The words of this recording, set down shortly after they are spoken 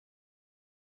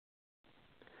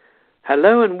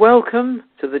Hello and welcome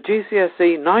to the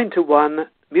GCSE 9-to-1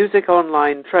 Music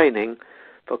Online training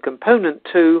for Component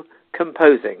 2,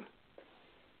 Composing.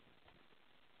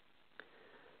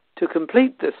 To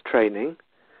complete this training,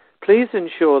 please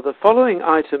ensure the following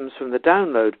items from the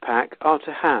download pack are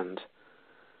to hand: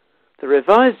 the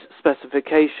revised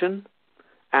specification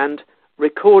and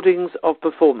recordings of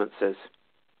performances.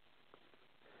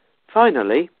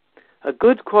 Finally, a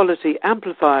good quality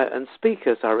amplifier and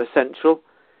speakers are essential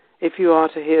if you are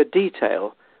to hear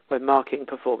detail when marking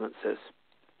performances.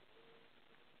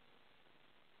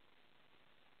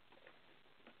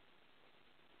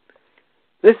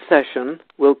 This session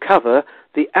will cover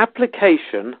the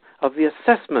application of the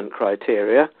assessment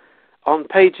criteria on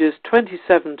pages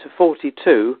 27 to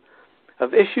 42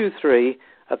 of Issue 3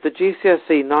 of the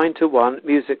GCSE 9-to-1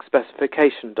 Music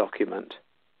Specification document.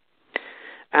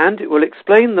 And it will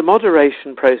explain the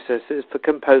moderation processes for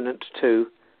Component 2,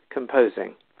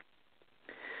 Composing.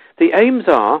 The aims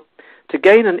are to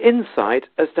gain an insight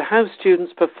as to how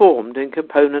students performed in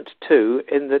Component 2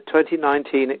 in the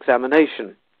 2019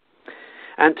 examination,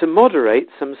 and to moderate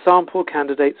some sample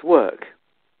candidates' work.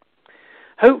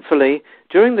 Hopefully,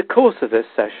 during the course of this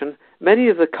session, many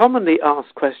of the commonly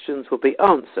asked questions will be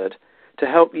answered to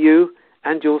help you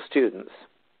and your students.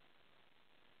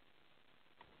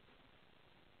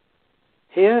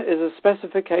 Here is a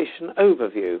specification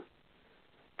overview.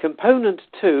 Component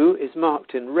 2 is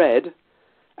marked in red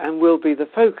and will be the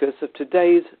focus of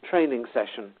today's training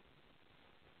session.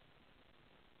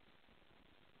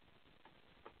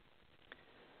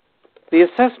 The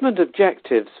assessment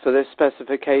objectives for this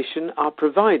specification are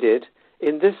provided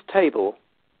in this table.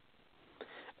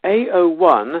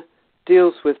 A01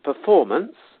 deals with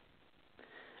performance,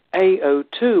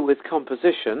 A02 with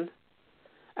composition,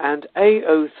 and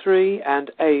A03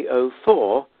 and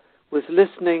A04 with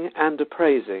listening and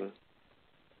appraising.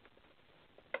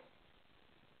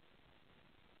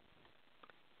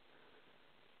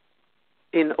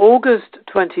 In August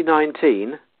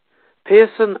 2019,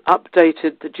 Pearson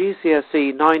updated the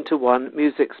GCSE 9-to-1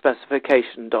 Music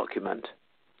Specification document.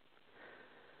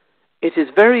 It is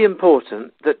very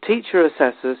important that teacher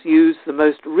assessors use the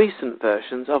most recent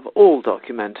versions of all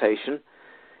documentation,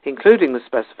 including the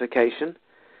specification,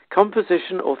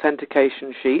 Composition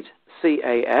Authentication Sheet,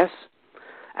 CAS,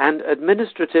 and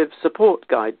Administrative Support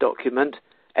Guide document,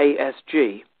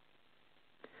 ASG.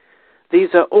 These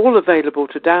are all available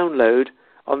to download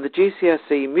on the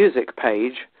GCSE Music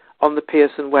page on the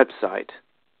Pearson website,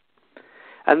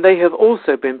 and they have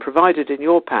also been provided in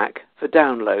your pack for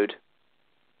download.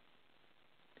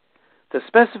 The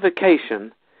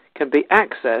specification can be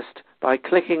accessed by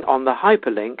clicking on the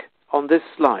hyperlink on this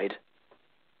slide.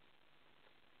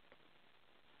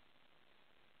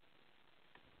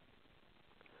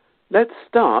 Let's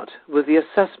start with the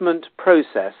assessment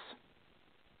process.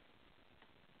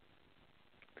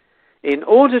 In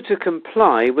order to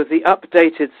comply with the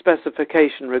updated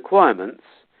specification requirements,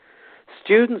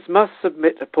 students must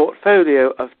submit a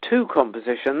portfolio of 2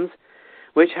 compositions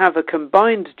which have a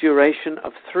combined duration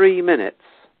of 3 minutes.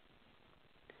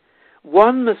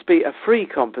 One must be a free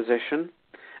composition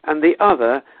and the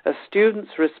other a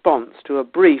student's response to a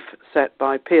brief set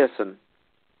by Pearson.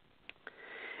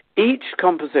 Each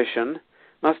composition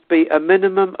must be a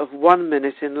minimum of 1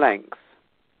 minute in length.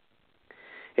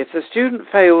 If the student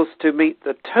fails to meet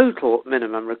the total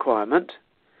minimum requirement,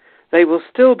 they will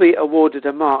still be awarded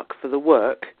a mark for the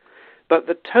work, but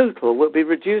the total will be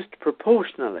reduced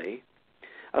proportionally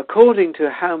according to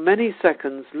how many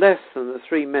seconds less than the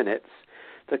 3 minutes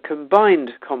the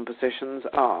combined compositions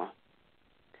are.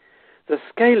 The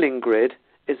scaling grid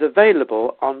is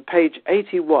available on page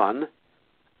 81,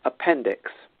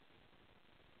 Appendix.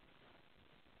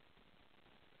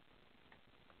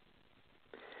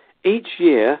 Each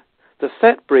year, the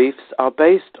set briefs are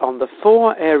based on the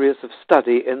 4 areas of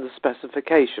study in the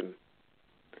specification.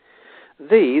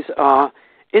 These are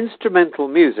instrumental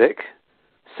music,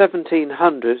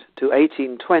 1700 to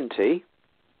 1820,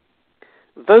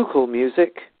 vocal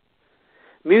music,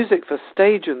 music for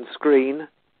stage and screen,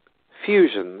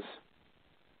 fusions.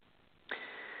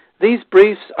 These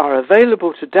briefs are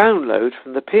available to download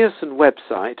from the Pearson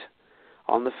website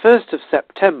on the 1st of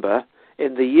September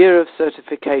in the year of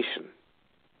certification.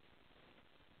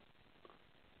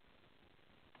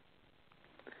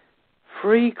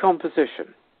 Free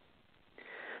composition.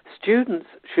 Students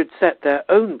should set their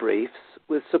own briefs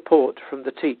with support from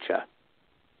the teacher.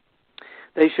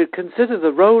 They should consider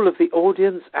the role of the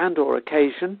audience and/or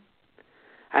occasion,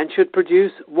 and should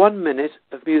produce 1 minute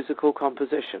of musical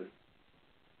composition.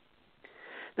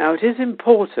 Now, it is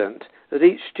important that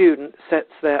each student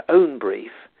sets their own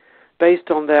brief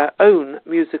based on their own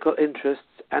musical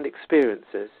interests and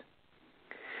experiences.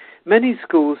 Many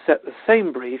schools set the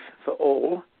same brief for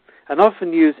all and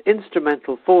often use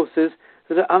instrumental forces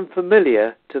that are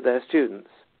unfamiliar to their students.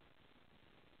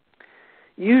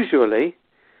 Usually,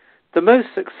 the most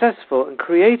successful and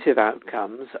creative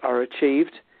outcomes are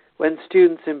achieved when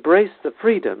students embrace the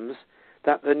freedoms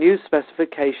that the new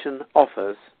specification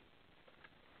offers.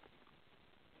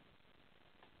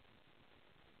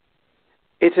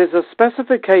 It is a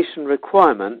specification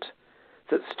requirement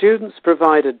that students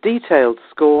provide a detailed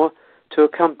score to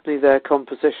accompany their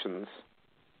compositions.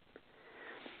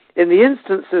 In the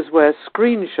instances where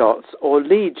screenshots or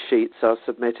lead sheets are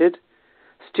submitted,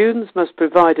 students must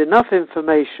provide enough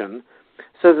information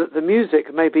so that the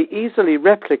music may be easily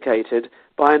replicated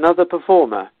by another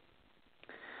performer.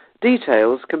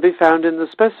 Details can be found in the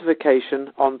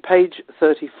specification on page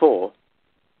 34.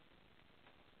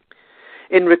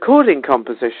 In recording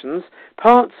compositions,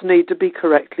 parts need to be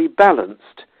correctly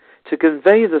balanced to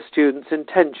convey the student's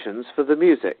intentions for the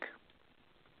music.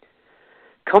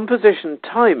 Composition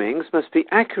timings must be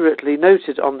accurately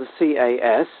noted on the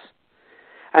CAS,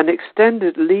 and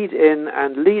extended lead-in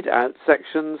and lead-out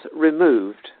sections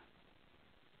removed.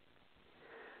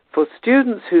 For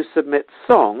students who submit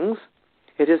songs,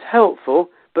 it is helpful,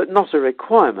 but not a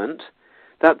requirement,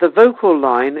 that the vocal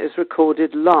line is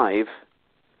recorded live.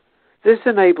 This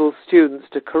enables students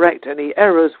to correct any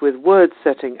errors with word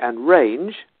setting and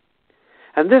range,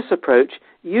 and this approach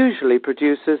usually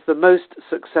produces the most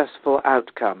successful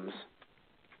outcomes.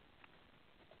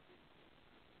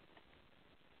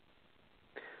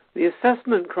 The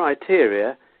assessment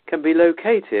criteria can be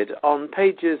located on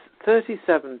pages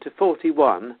 37 to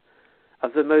 41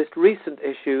 of the most recent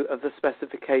issue of the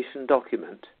specification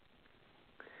document.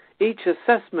 Each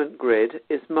assessment grid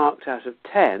is marked out of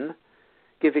 10,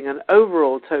 giving an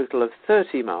overall total of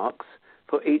 30 marks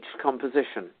for each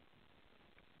composition.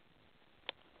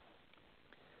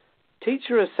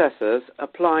 Teacher assessors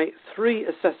apply 3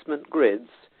 assessment grids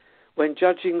when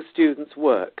judging students'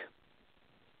 work.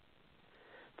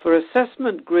 For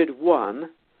assessment grid 1,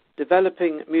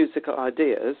 developing musical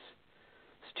ideas,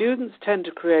 students tend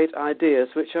to create ideas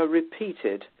which are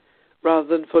repeated rather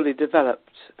than fully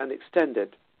developed and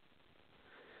extended.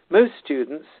 Most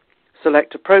students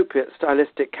select appropriate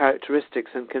stylistic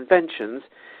characteristics and conventions,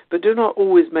 but do not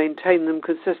always maintain them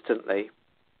consistently.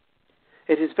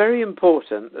 It is very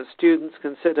important that students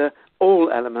consider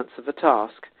all elements of the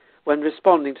task when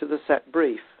responding to the set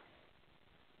brief.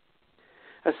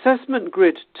 Assessment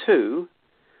Grid 2,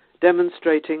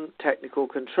 demonstrating technical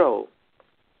control.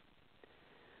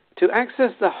 To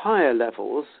access the higher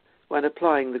levels when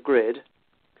applying the grid,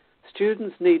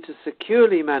 students need to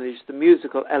securely manage the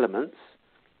musical elements,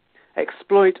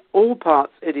 exploit all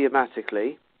parts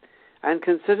idiomatically, and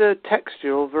consider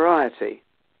textural variety.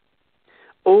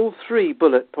 All 3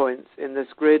 bullet points in this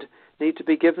grid need to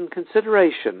be given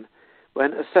consideration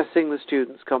when assessing the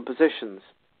students' compositions.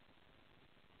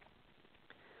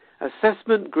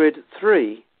 Assessment Grid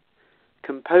 3,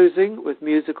 composing with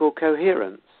musical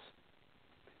coherence.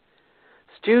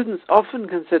 Students often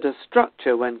consider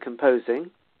structure when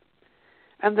composing,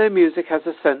 and their music has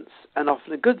a sense, and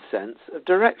often a good sense, of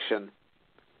direction.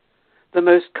 The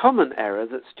most common error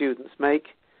that students make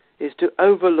is to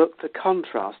overlook the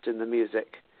contrast in the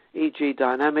music, e.g.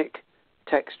 dynamic,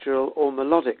 textural, or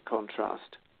melodic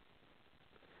contrast.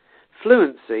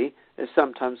 Fluency is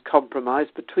sometimes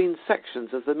compromised between sections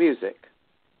of the music.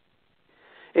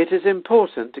 It is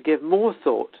important to give more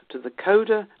thought to the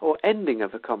coda or ending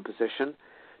of a composition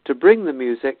to bring the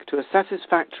music to a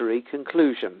satisfactory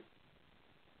conclusion.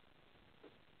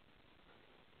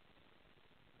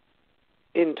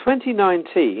 In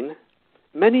 2019,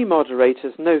 many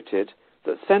moderators noted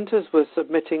that centres were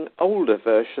submitting older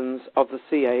versions of the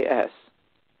CAS.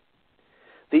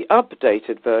 The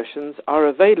updated versions are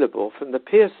available from the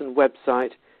Pearson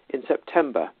website in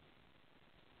September.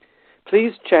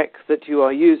 Please check that you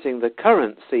are using the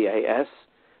current CAS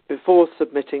before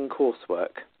submitting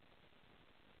coursework.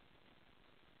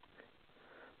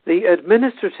 The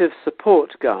Administrative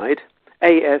Support Guide,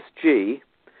 ASG,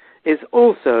 is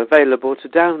also available to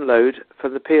download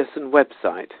from the Pearson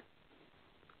website.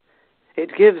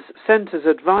 It gives centres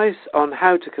advice on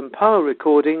how to compile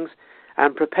recordings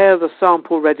and prepare the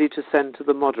sample ready to send to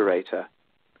the moderator.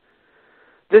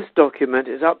 This document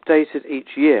is updated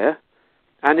each year,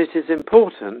 and it is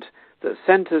important that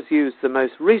centres use the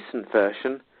most recent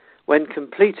version when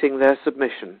completing their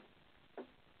submission.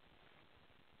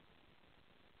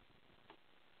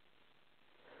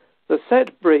 The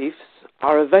set briefs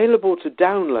are available to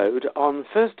download on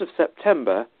 1st of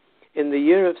September in the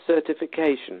year of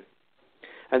certification.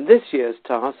 and this year's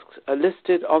tasks are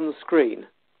listed on the screen.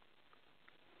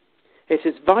 It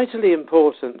is vitally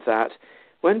important that,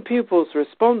 when pupils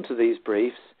respond to these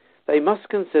briefs, they must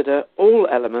consider all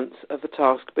elements of the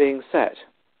task being set.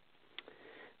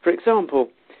 For example,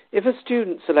 if a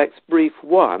student selects Brief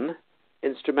 1,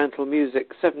 Instrumental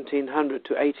Music 1700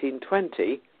 to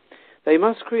 1820, they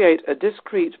must create a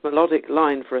discrete melodic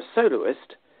line for a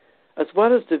soloist, as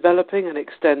well as developing and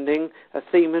extending a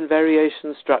theme and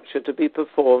variation structure to be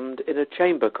performed in a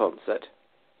chamber concert.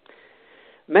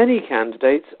 Many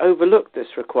candidates overlook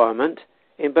this requirement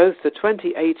in both the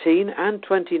 2018 and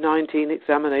 2019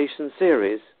 examination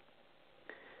series.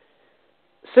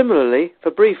 Similarly, for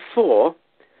Brief 4,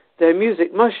 their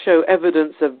music must show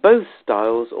evidence of both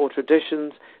styles or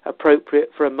traditions appropriate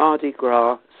for a Mardi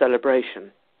Gras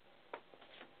celebration.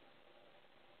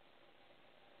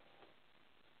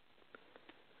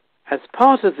 As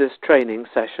part of this training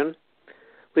session,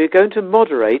 we are going to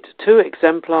moderate 2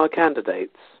 exemplar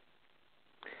candidates.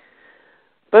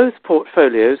 Both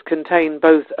portfolios contain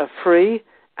both a free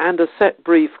and a set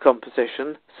brief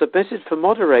composition submitted for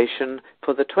moderation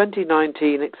for the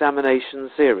 2019 examination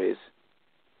series.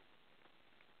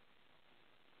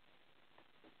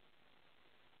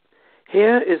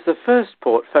 Here is the first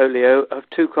portfolio of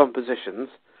 2 compositions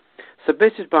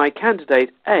submitted by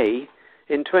candidate A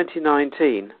in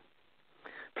 2019.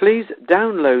 Please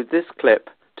download this clip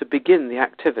to begin the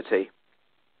activity.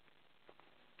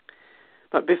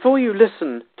 But before you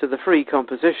listen to the free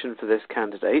composition for this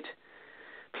candidate,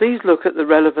 please look at the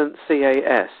relevant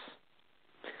CAS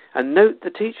and note the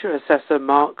teacher-assessor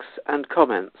marks and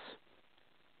comments.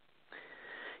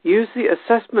 Use the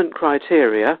assessment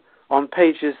criteria on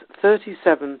pages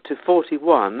 37 to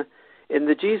 41 in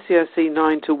the GCSE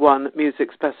 9-1 music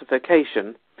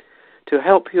specification to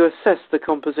help you assess the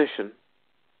composition.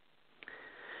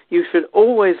 You should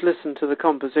always listen to the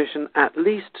composition at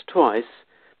least twice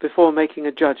before making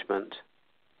a judgment.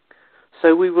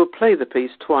 So we will play the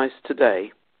piece twice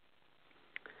today.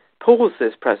 Pause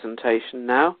this presentation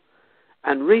now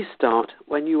and restart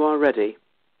when you are ready.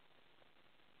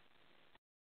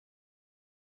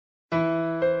 Thank you.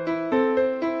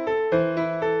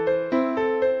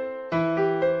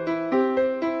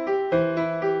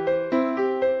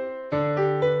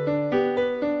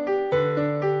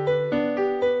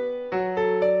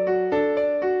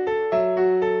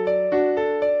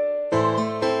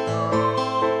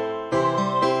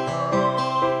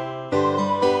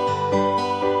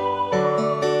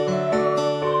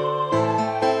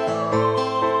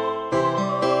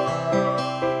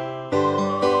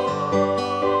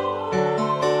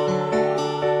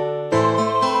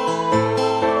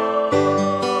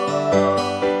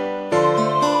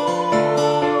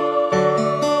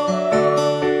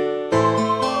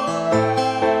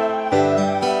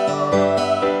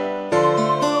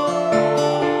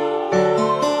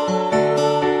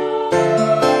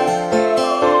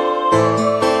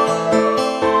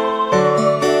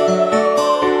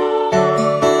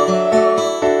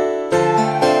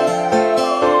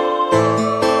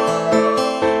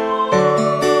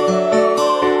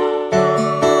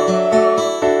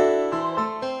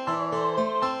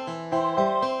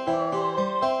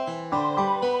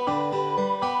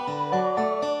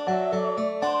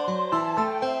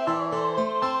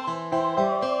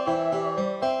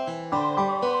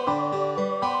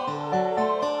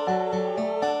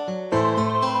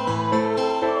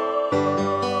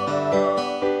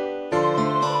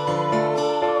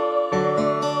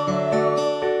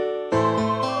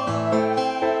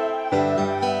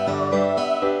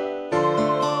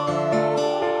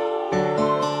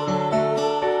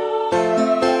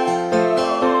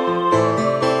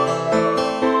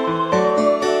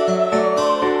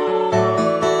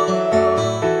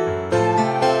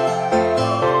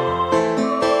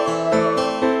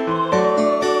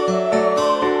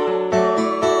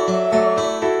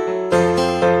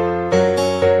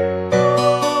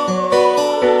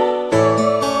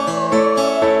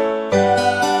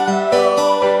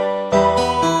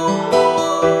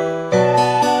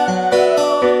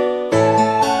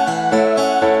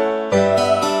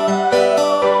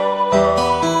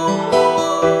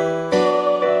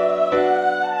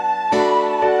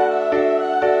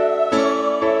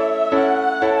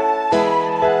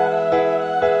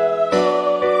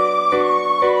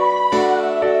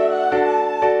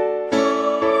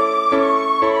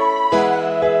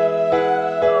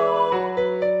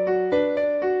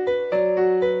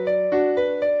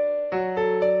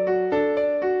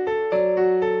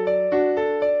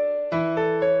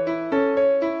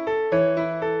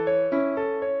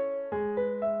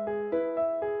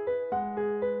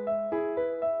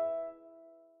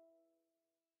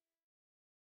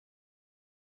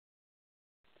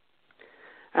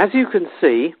 As you can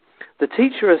see, the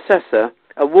teacher assessor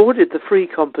awarded the free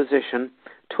composition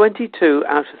 22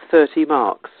 out of 30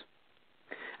 marks,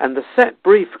 and the set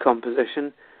brief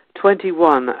composition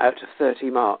 21 out of 30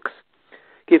 marks,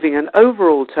 giving an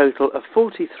overall total of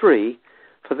 43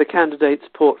 for the candidate's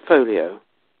portfolio.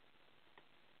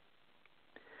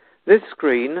 This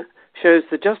screen shows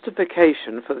the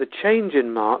justification for the change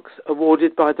in marks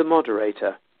awarded by the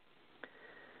moderator.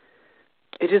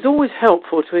 It is always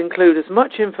helpful to include as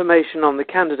much information on the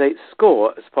candidate's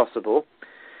score as possible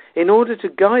in order to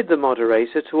guide the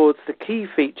moderator towards the key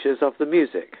features of the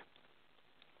music.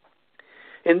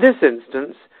 In this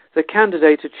instance, the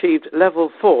candidate achieved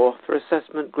Level 4 for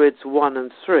Assessment Grids 1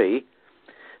 and 3,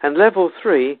 and Level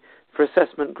 3 for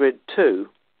Assessment Grid 2.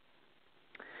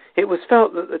 It was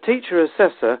felt that the teacher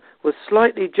assessor was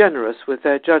slightly generous with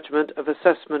their judgment of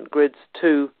Assessment Grids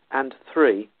 2 and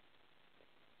 3.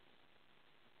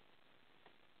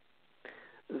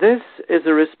 This is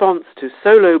a response to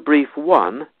Solo Brief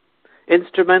 1,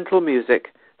 Instrumental Music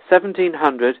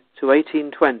 1700 to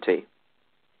 1820.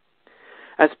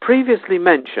 As previously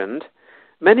mentioned,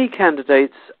 many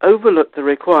candidates overlook the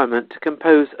requirement to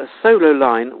compose a solo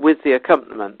line with the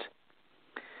accompaniment.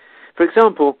 For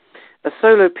example, a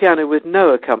solo piano with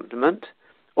no accompaniment,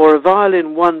 or a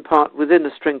violin one part within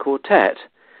a string quartet,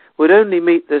 would only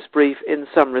meet this brief in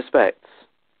some respects.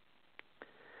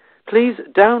 Please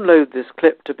download this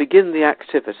clip to begin the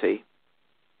activity.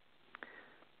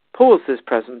 Pause this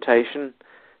presentation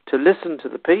to listen to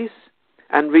the piece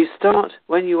and restart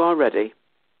when you are ready.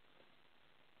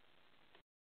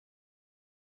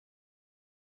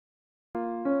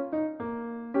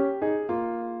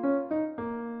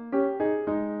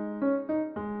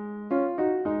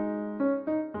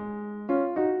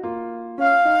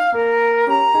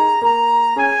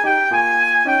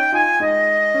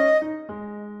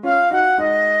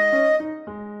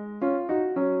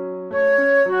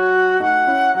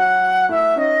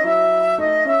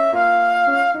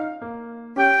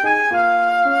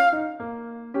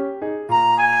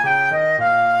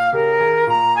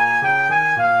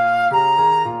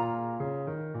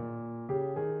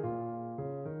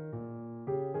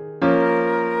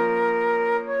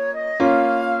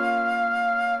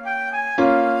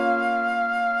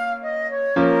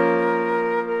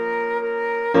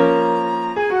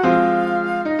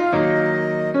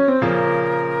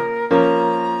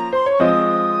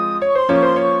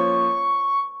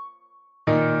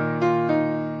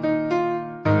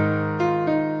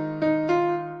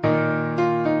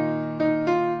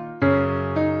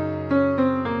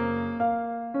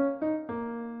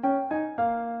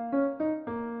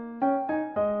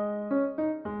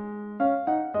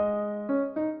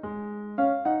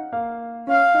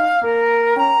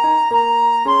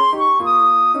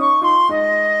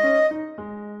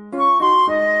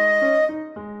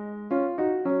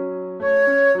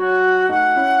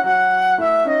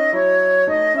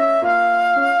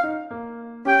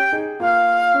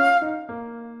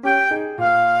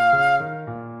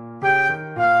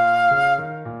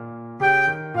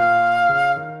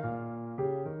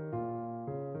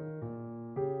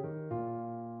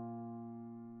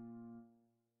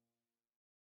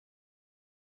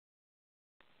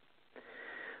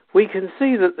 We can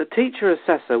see that the teacher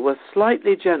assessor was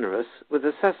slightly generous with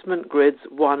Assessment Grids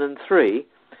 1 and 3,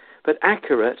 but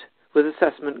accurate with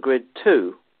Assessment Grid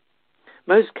 2.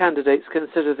 Most candidates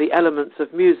consider the elements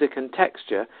of music and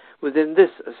texture within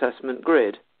this assessment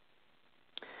grid.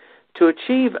 To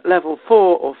achieve Level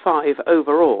 4 or 5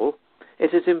 overall,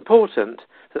 it is important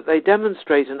that they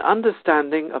demonstrate an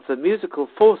understanding of the musical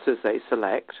forces they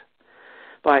select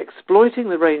by exploiting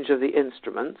the range of the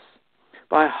instruments,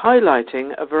 by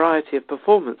highlighting a variety of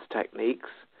performance techniques,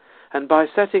 and by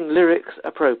setting lyrics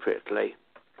appropriately.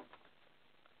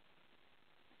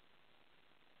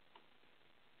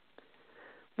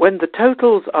 When the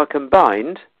totals are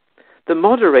combined, the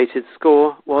moderated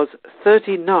score was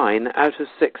 39 out of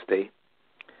 60,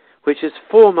 which is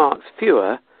 4 marks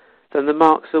fewer than the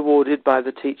marks awarded by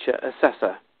the teacher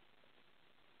assessor.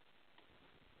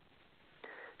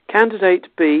 Candidate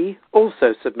B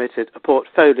also submitted a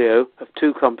portfolio of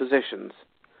 2 compositions.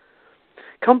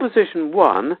 Composition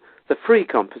 1, the free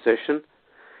composition,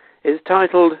 is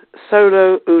titled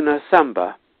Solo Una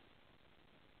Samba.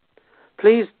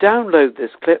 Please download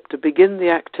this clip to begin the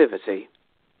activity.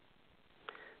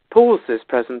 Pause this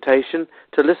presentation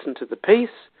to listen to the piece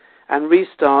and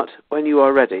restart when you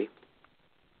are ready.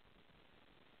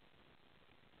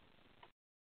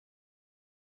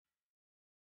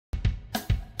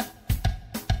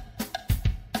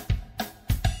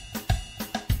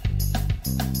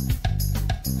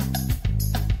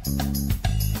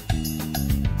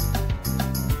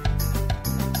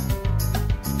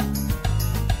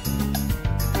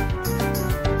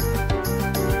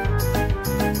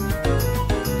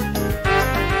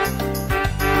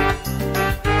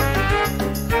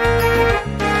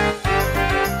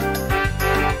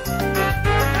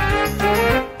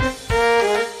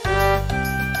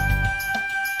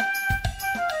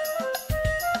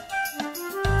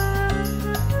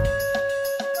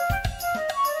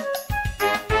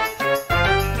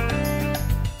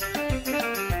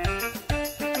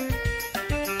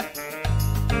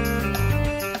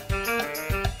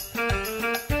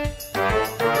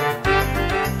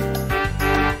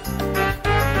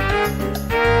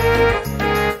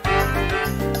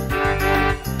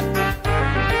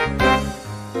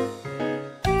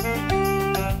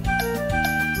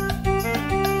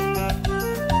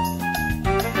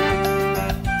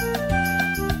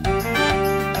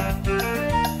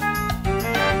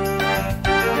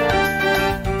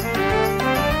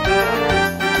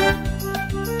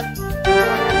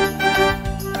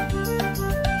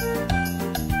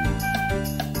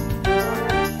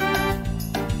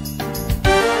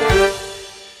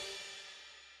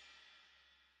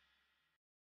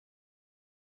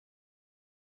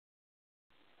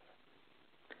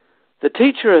 The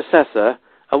teacher assessor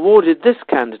awarded this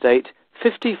candidate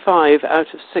 55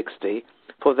 out of 60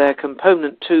 for their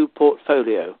Component 2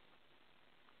 portfolio.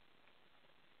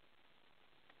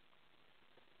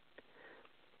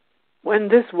 When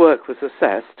this work was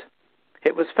assessed,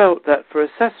 it was felt that for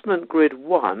Assessment Grid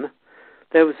 1,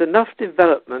 there was enough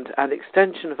development and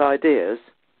extension of ideas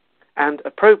and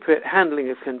appropriate handling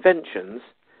of conventions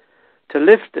to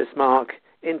lift this mark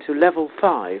into Level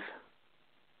 5.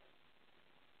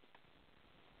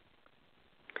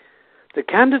 The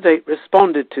candidate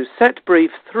responded to Set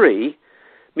Brief 3,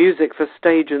 Music for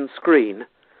Stage and Screen,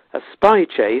 a spy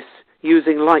chase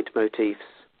using leitmotifs.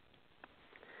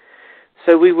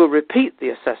 So we will repeat the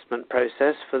assessment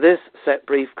process for this set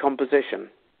brief composition.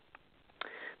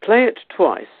 Play it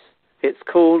twice. It's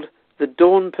called The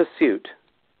Dawn Pursuit.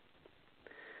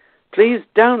 Please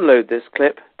download this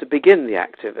clip to begin the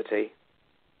activity.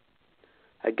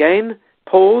 Again,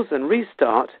 pause and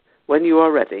restart when you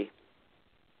are ready.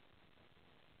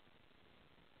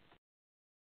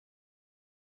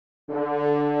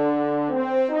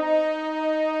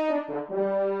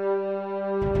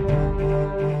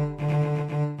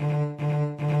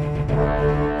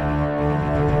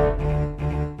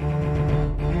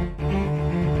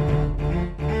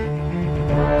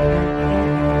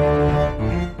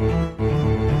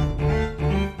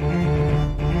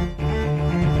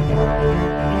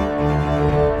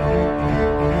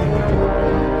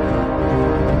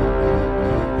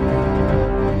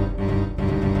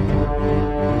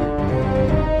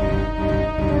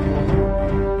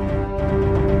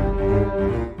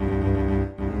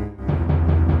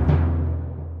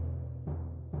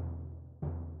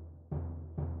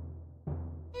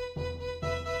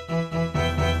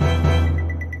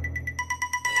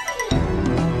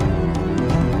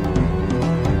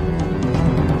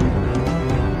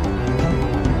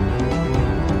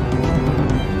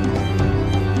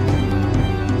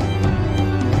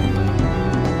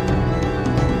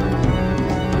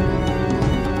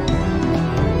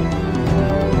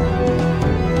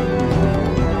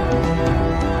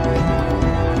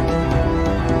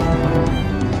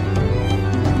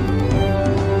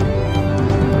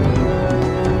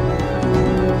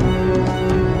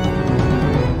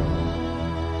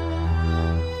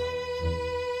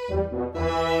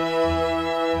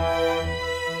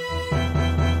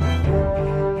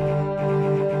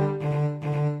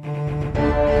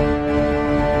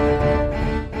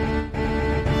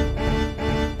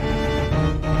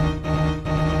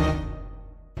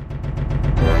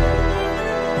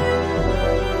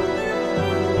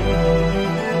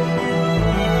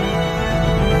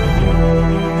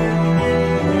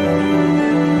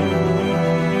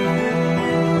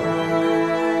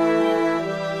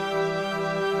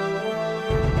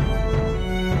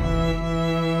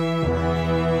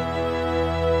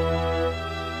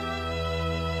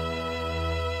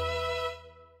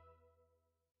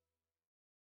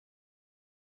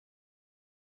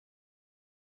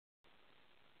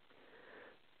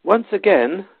 Once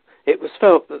again, it was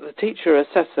felt that the teacher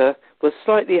assessor was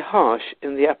slightly harsh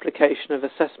in the application of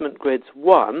Assessment Grids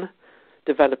 1,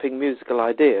 Developing Musical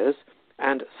Ideas,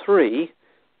 and 3,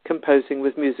 Composing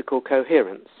with Musical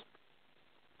Coherence.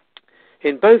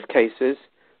 In both cases,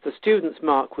 the student's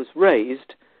mark was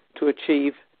raised to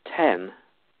achieve 10.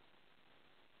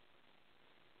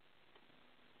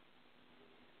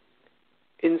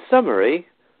 In summary,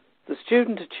 the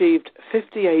student achieved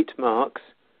 58 marks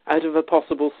out of a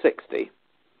possible 60.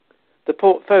 The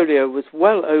portfolio was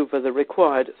well over the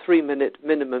required 3-minute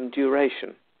minimum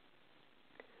duration.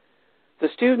 The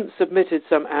students submitted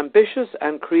some ambitious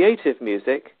and creative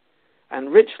music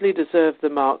and richly deserved the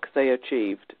mark they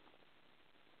achieved.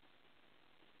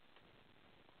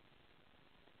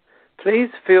 Please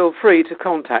feel free to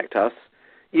contact us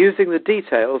using the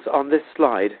details on this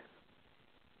slide.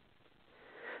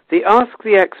 The Ask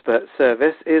the Expert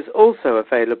service is also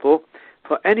available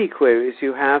for any queries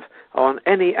you have on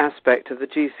any aspect of the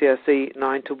GCSE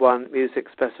 9:1 music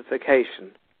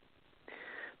specification.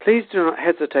 Please do not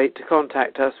hesitate to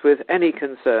contact us with any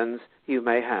concerns you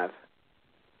may have.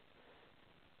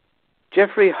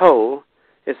 Geoffrey Hole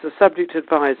is the Subject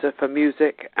Advisor for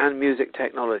Music and Music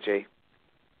Technology.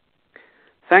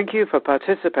 Thank you for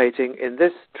participating in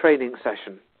this training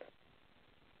session.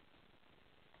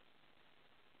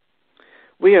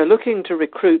 We are looking to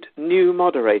recruit new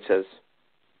moderators.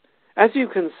 As you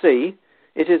can see,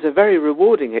 it is a very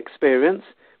rewarding experience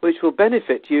which will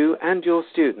benefit you and your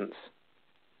students.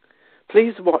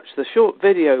 Please watch the short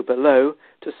video below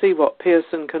to see what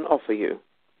Pearson can offer you.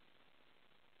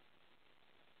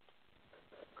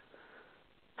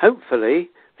 Hopefully,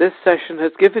 this session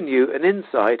has given you an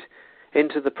insight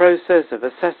into the process of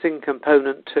assessing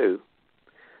Component 2.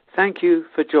 Thank you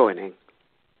for joining.